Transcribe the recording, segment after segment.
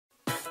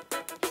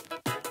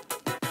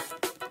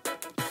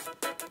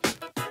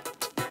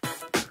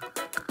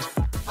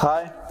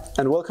Hi,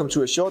 and welcome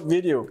to a short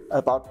video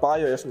about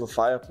bioethanol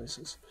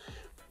fireplaces.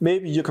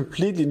 Maybe you're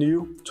completely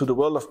new to the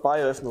world of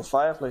bioethanol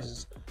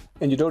fireplaces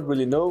and you don't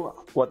really know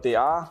what they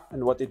are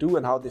and what they do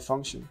and how they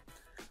function.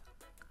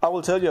 I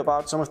will tell you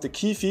about some of the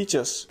key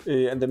features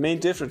and the main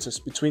differences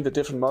between the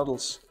different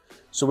models.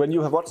 So when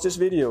you have watched this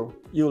video,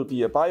 you will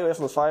be a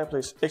bioethanol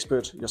fireplace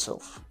expert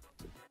yourself.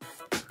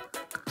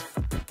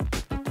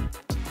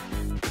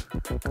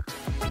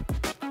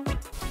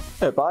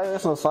 A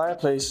bioethanol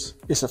fireplace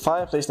is a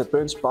fireplace that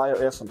burns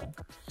bioethanol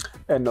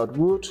and not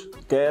wood,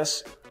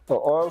 gas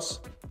or oils,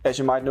 as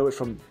you might know it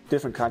from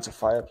different kinds of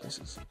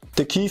fireplaces.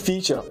 The key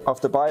feature of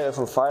the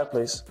bioethanol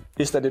fireplace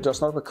is that it does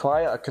not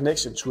require a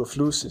connection to a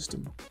flue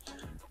system.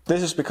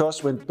 This is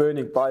because when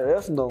burning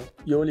bioethanol,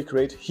 you only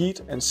create heat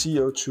and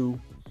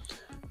CO2.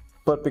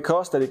 But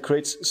because that it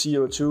creates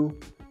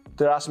CO2,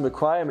 there are some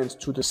requirements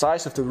to the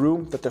size of the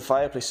room that the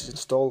fireplace is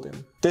installed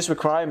in. This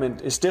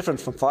requirement is different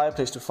from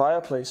fireplace to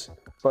fireplace,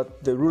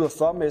 but the rule of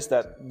thumb is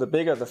that the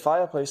bigger the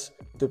fireplace,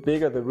 the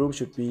bigger the room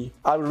should be.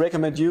 I would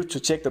recommend you to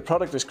check the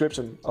product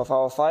description of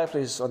our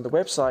fireplaces on the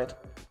website,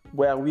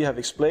 where we have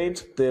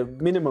explained the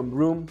minimum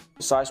room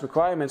size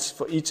requirements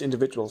for each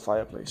individual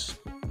fireplace.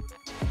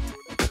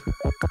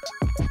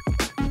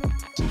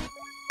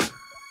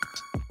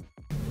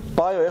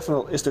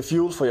 Bioethanol is the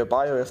fuel for your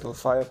bioethanol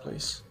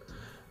fireplace.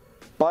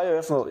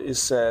 Bioethanol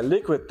is a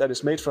liquid that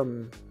is made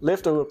from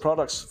leftover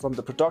products from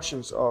the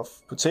productions of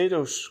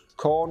potatoes,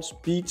 corn,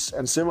 beets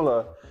and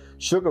similar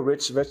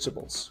sugar-rich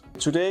vegetables.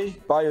 Today,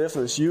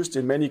 bioethanol is used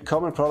in many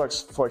common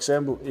products, for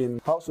example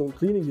in household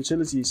cleaning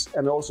utilities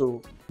and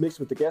also mixed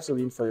with the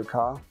gasoline for your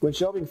car. When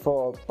shopping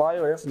for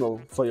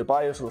bioethanol for your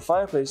bioethanol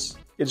fireplace,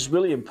 it is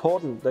really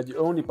important that you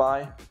only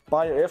buy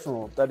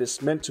bioethanol that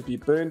is meant to be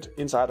burned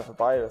inside of a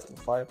bioethanol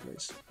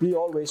fireplace. We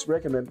always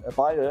recommend a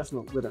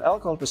bioethanol with an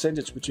alcohol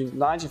percentage between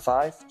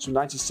 95 to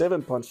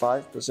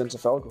 97.5%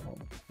 of alcohol.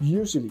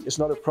 Usually it's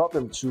not a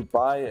problem to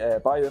buy a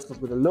bioethanol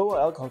with a lower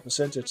alcohol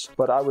percentage,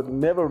 but I would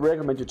never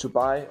recommend you to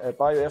buy a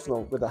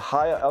bioethanol with a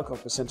higher alcohol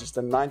percentage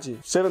than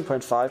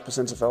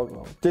 97.5% of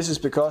alcohol. This is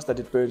because that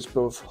it burns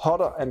both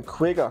hotter and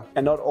quicker,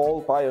 and not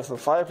all bioethanol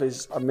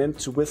fireplaces are meant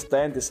to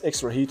withstand this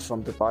extra heat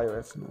from the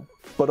bioethanol.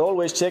 But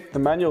always check the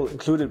manual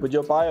included with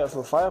your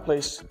bioethanol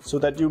fireplace so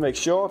that you make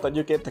sure that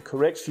you get the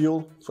correct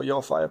fuel for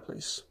your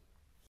fireplace.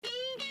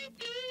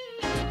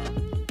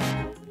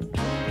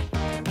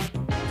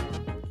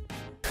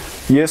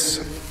 Yes,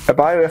 a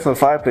bioethanol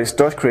fireplace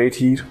does create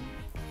heat.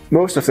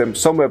 Most of them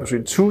somewhere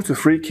between 2 to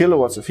 3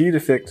 kilowatts of heat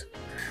effect.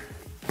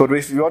 But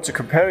if you want to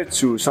compare it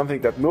to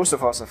something that most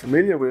of us are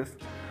familiar with,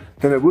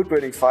 then a wood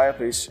burning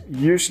fireplace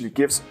usually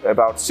gives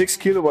about 6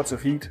 kilowatts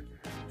of heat.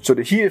 So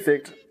the heat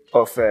effect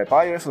of a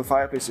bioethanol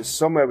fireplace is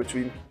somewhere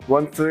between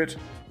 1/3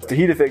 of the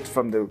heat effect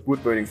from the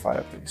wood burning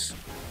fireplace.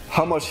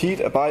 How much heat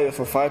a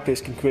bioethanol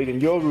fireplace can create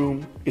in your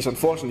room is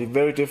unfortunately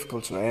very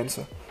difficult to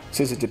answer,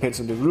 since it depends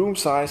on the room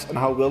size and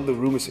how well the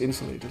room is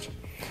insulated.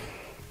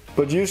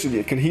 But usually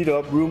it can heat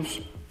up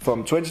rooms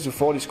from 20 to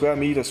 40 square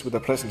meters with a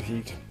pleasant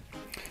heat.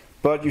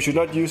 But you should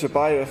not use a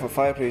bioethanol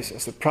fireplace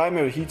as the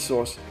primary heat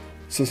source,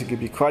 since it can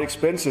be quite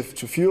expensive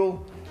to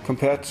fuel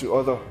compared to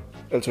other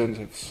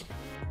alternatives.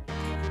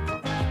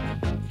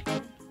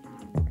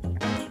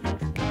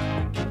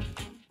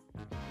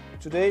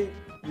 Today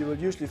you will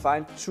usually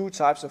find two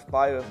types of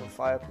bioethanol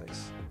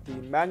fireplace, the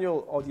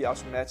manual or the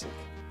automatic.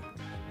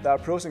 There are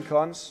pros and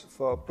cons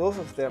for both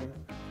of them,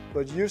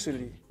 but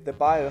usually the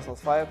bioethanol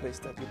fireplace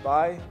that you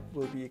buy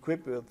will be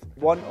equipped with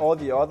one or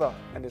the other,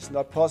 and it's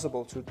not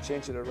possible to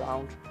change it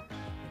around.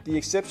 The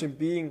exception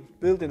being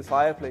built-in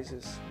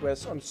fireplaces,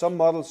 whereas on some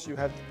models you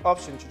have the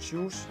option to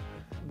choose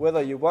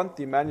whether you want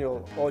the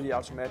manual or the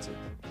automatic.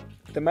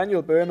 The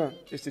manual burner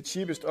is the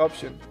cheapest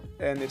option,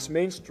 and its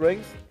main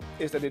strength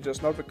is that it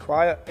does not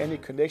require any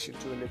connection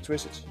to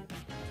electricity.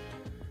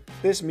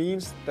 This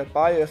means that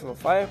bioethanol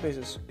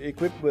fireplaces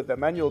equipped with a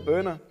manual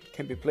burner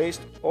can be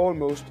placed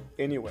almost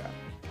anywhere.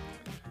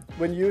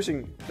 When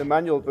using the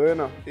manual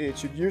burner, it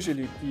should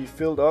usually be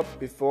filled up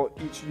before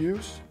each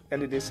use,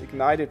 and it is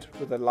ignited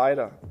with a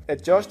lighter.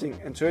 Adjusting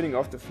and turning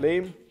off the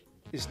flame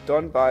is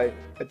done by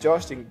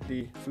adjusting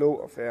the flow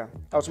of air.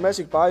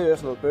 Automatic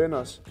bioethanol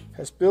burners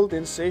has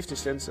built-in safety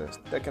sensors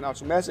that can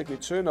automatically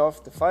turn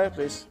off the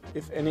fireplace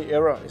if any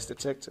error is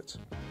detected.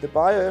 The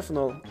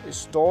bioethanol is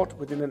stored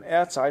within an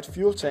airtight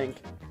fuel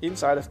tank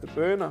inside of the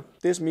burner.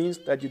 This means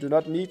that you do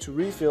not need to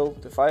refill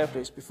the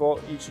fireplace before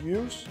each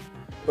use,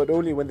 but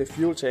only when the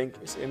fuel tank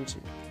is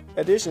empty.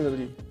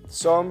 Additionally,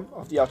 some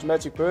of the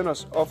automatic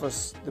burners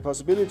offers the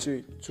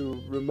possibility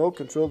to remote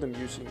control them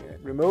using a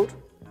remote,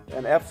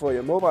 an app for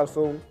your mobile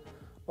phone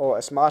or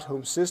a smart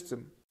home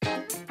system.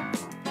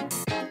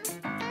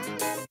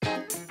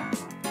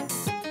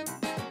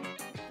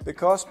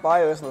 Because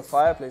bioethanol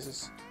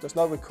fireplaces does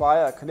not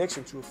require a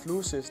connection to a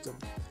flue system,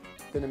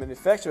 then the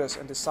manufacturers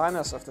and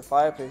designers of the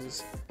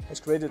fireplaces has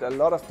created a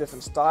lot of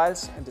different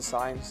styles and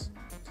designs.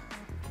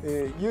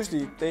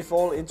 Usually they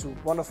fall into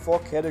one of 4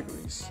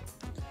 categories.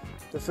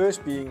 The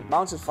first being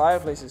mounted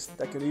fireplaces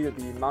that can either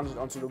be mounted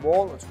onto the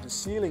wall or to the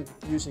ceiling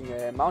using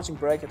a mounting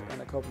bracket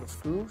and a couple of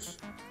screws.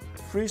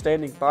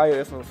 Freestanding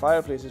bioethanol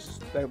fireplaces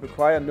that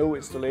require no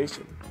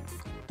installation.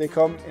 They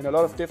come in a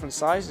lot of different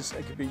sizes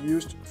and can be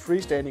used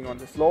freestanding on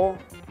the floor,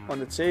 on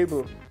the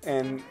table,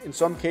 and in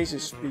some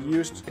cases be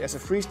used as a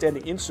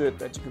freestanding insert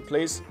that you can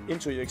place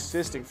into your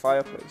existing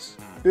fireplace.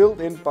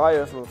 Built-in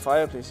bioethanol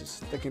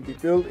fireplaces that can be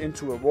built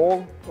into a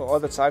wall or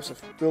other types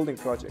of building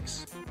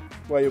projects,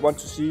 where you want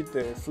to see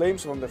the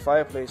flames from the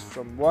fireplace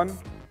from 1,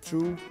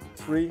 2,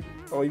 3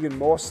 or even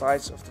more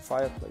sides of the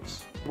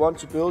fireplace. If you want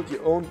to build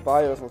your own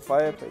bioethanol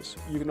fireplace,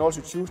 you can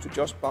also choose to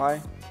just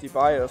buy the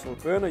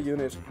bioethanol burner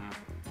unit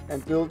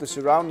and build the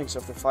surroundings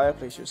of the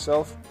fireplace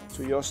yourself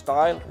to your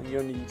style and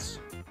your needs.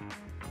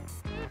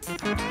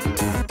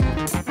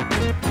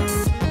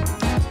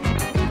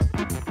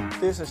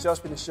 This has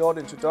just been a short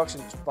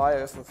introduction to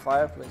bioethanol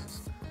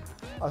fireplaces.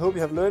 I hope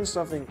you have learned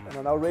something and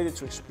are now ready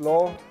to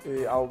explore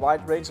our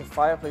wide range of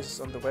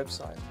fireplaces on the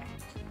website.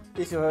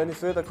 If you have any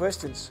further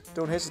questions,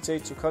 don't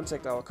hesitate to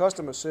contact our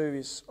customer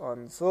service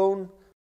on phone,